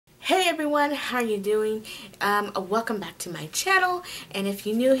Hey everyone, how are you doing? Welcome back to my channel, and if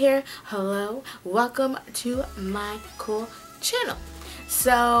you're new here, hello, welcome to my cool channel.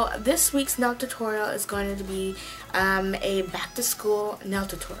 So this week's nail tutorial is going to be a back to school nail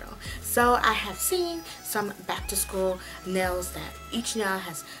tutorial. So I have seen some back to school nails that each nail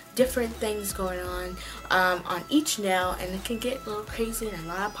has different things going on each nail, and it can get a little crazy and a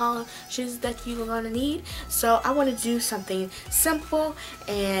lot of polishes that you're going to need. So I want to do something simple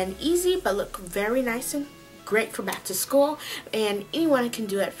and easy but look very nice and great for back to school, and anyone can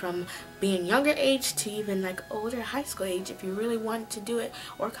do it from being younger age to even like older high school age if you really want to do it,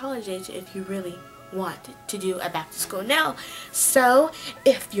 or college age if you really want to do a back to school nail. So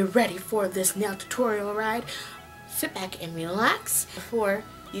if you're ready for this nail tutorial ride, sit back and relax. Before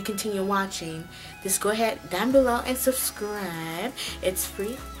you continue watching, just go ahead down below and subscribe. It's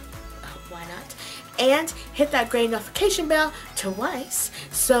free. Why not? And hit that great notification bell twice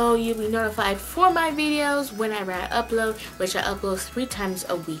so you'll be notified for my videos whenever I upload, which I upload 3 times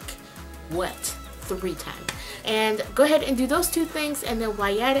a week. What? 3 times. And go ahead and do those 2 things, and then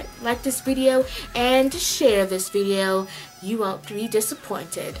while you're at it, like this video and share this video. You won't be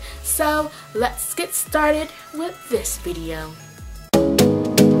disappointed. So let's get started with this video. You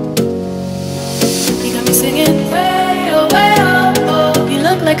got me singing way oh, oh. You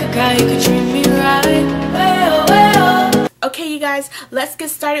look like a guy who could treat me right. Way oh. Okay, you guys, let's get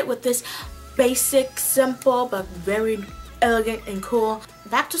started with this basic, simple, but very elegant and cool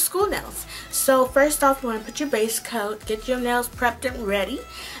back to school nails. So first off, you want to put your base coat, get your nails prepped and ready,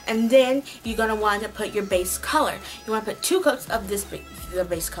 and then you're going to want to put your base color. You want to put 2 coats of the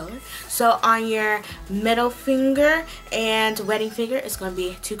base color. So on your middle finger and wedding finger, it's going to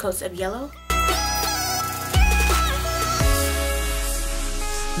be 2 coats of yellow.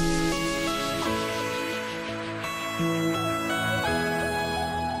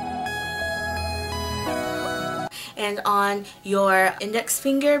 And on your index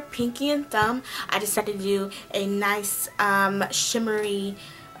finger, pinky, and thumb, I decided to do a nice shimmery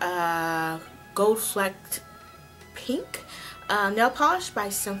gold flecked pink nail polish by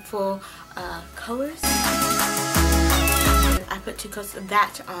Sinfulcolors. I put 2 coats of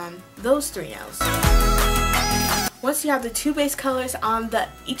that on those 3 nails. Once you have the 2 base colors on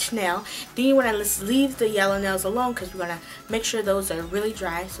each nail, then you want to just leave the yellow nails alone, because we're going to make sure those are really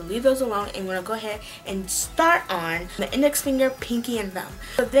dry. So leave those alone, and we're going to go ahead and start on the index finger, pinky, and thumb.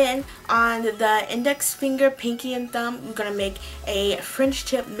 So then on the index finger, pinky, and thumb, we're going to make a French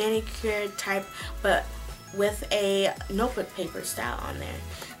tip manicure type, but with a notebook paper style on there.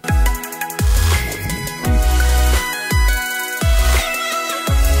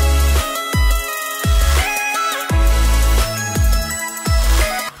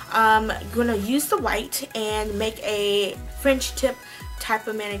 You're going to use the white and make a French tip type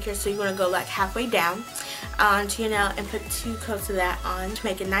of manicure. So you're going to go like halfway down onto your nail and put 2 coats of that on to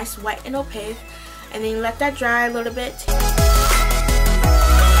make a nice white and opaque, and then you let that dry a little bit,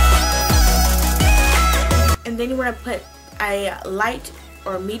 and then you want to put a light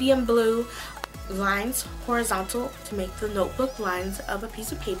or medium blue lines horizontal to make the notebook lines of a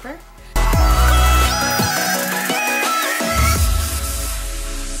piece of paper.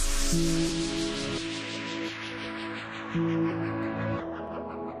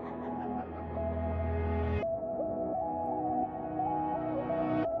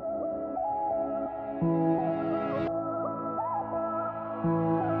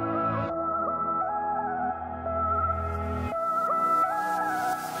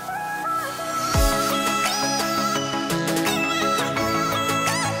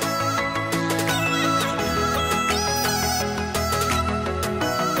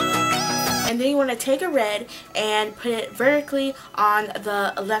 And then you want to take a red and put it vertically on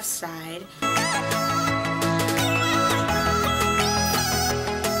the left side.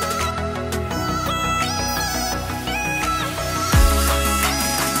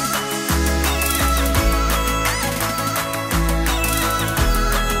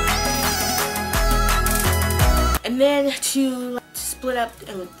 And then to split up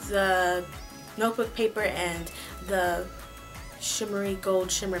with the notebook paper and the shimmery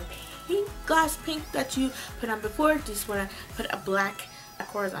gold shimmer pink, glass pink that you put on before, just want to put a black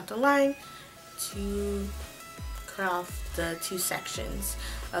horizontal line to cut off the 2 sections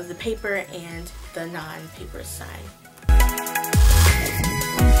of the paper and the non-paper side.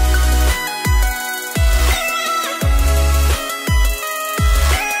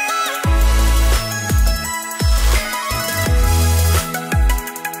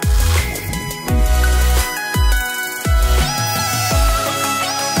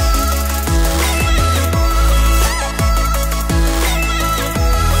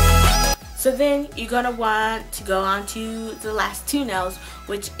 So then you're going to want to go on to the last two nails,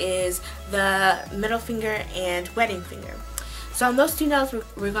 which is the middle finger and wedding finger. So on those two nails,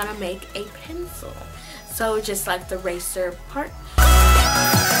 we're going to make a pencil. So just like the eraser part.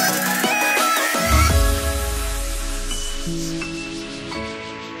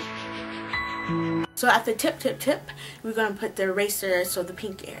 So at the tip, we're going to put the eraser, so the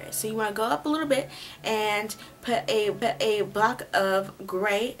pink area. So you want to go up a little bit and put a block of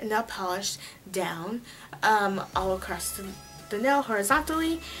gray nail polish down all across the nail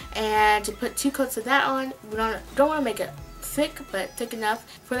horizontally, and to put 2 coats of that on. We don't want to make it thick, but thick enough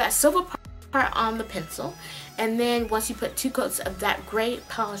for that silver part on the pencil. And then once you put 2 coats of that gray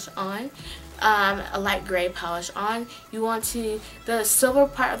polish on, a light gray polish on, you want to, the silver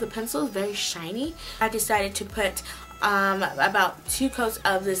part of the pencil is very shiny. I decided to put about 2 coats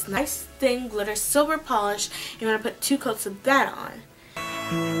of this nice thin glitter silver polish. You want to put 2 coats of that on.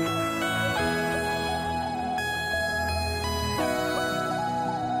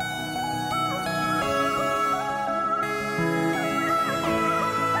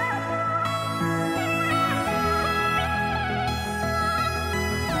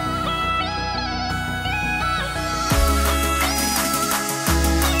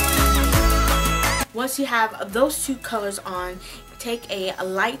 Once you have those 2 colors on, take a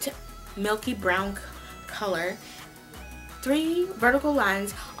light milky brown color, 3 vertical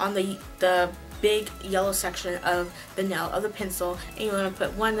lines on the big yellow section of the nail of the pencil, and you want to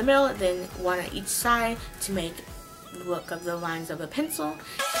put 1 in the middle, then 1 on each side to make the look of the lines of the pencil.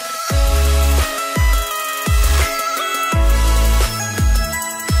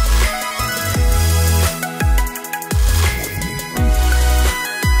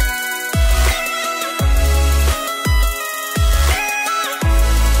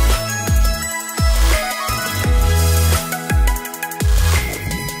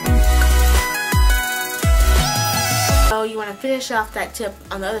 You want to finish off that tip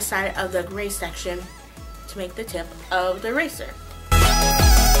on the other side of the gray section to make the tip of the eraser.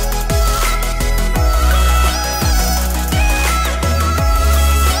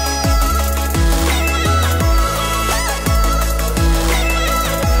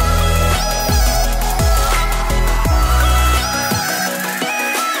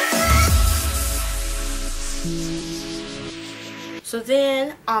 So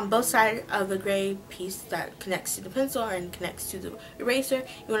then, on both sides of the gray piece that connects to the pencil and connects to the eraser,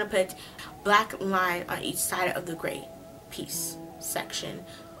 you want to put black line on each side of the gray piece section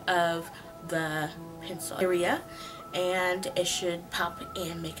of the pencil area, and it should pop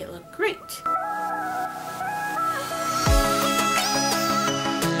and make it look great.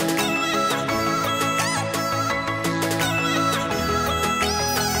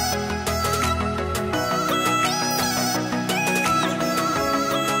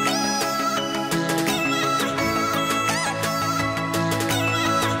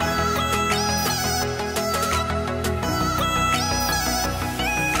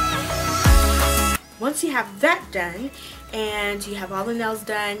 Once you have that done, and you have all the nails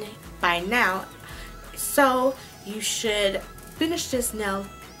done by now, so you should finish this nail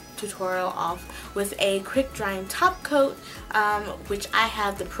tutorial off with a quick drying top coat, which I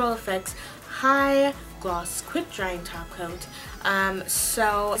have the Pro Effects High Gloss Quick Drying Top Coat.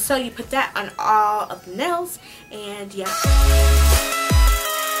 So you put that on all of the nails, and yeah.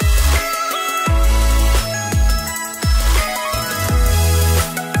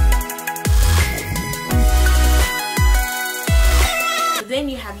 Then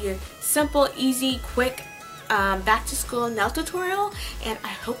you have your simple, easy, quick back to school nail tutorial, and I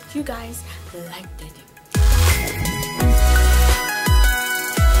hope you guys liked it.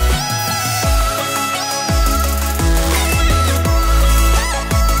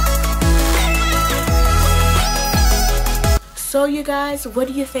 So you guys, what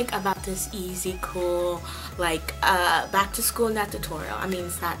do you think about this easy, cool, like back to school nail tutorial? I mean,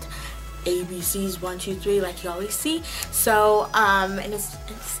 it's not ABCs 1, 2, 3 like you always see. So and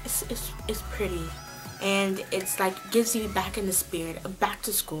it's pretty, and it's like gives you back in the spirit of back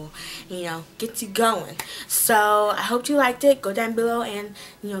to school, you know, gets you going. So I hope you liked it. Go down below and,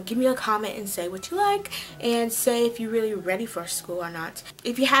 you know, give me a comment and say what you like, and say if you're really ready for school or not.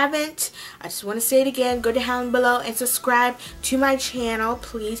 If you haven't, I just want to say it again, go down below and subscribe to my channel,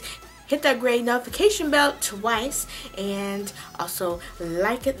 please. Hit that gray notification bell twice, and also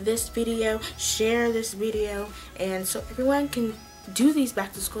like this video, share this video, and so everyone can do these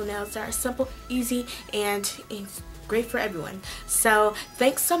back to school nails that are simple, easy, and it's great for everyone. So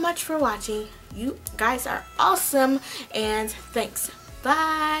thanks so much for watching. You guys are awesome, and thanks.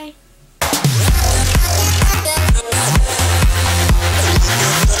 Bye.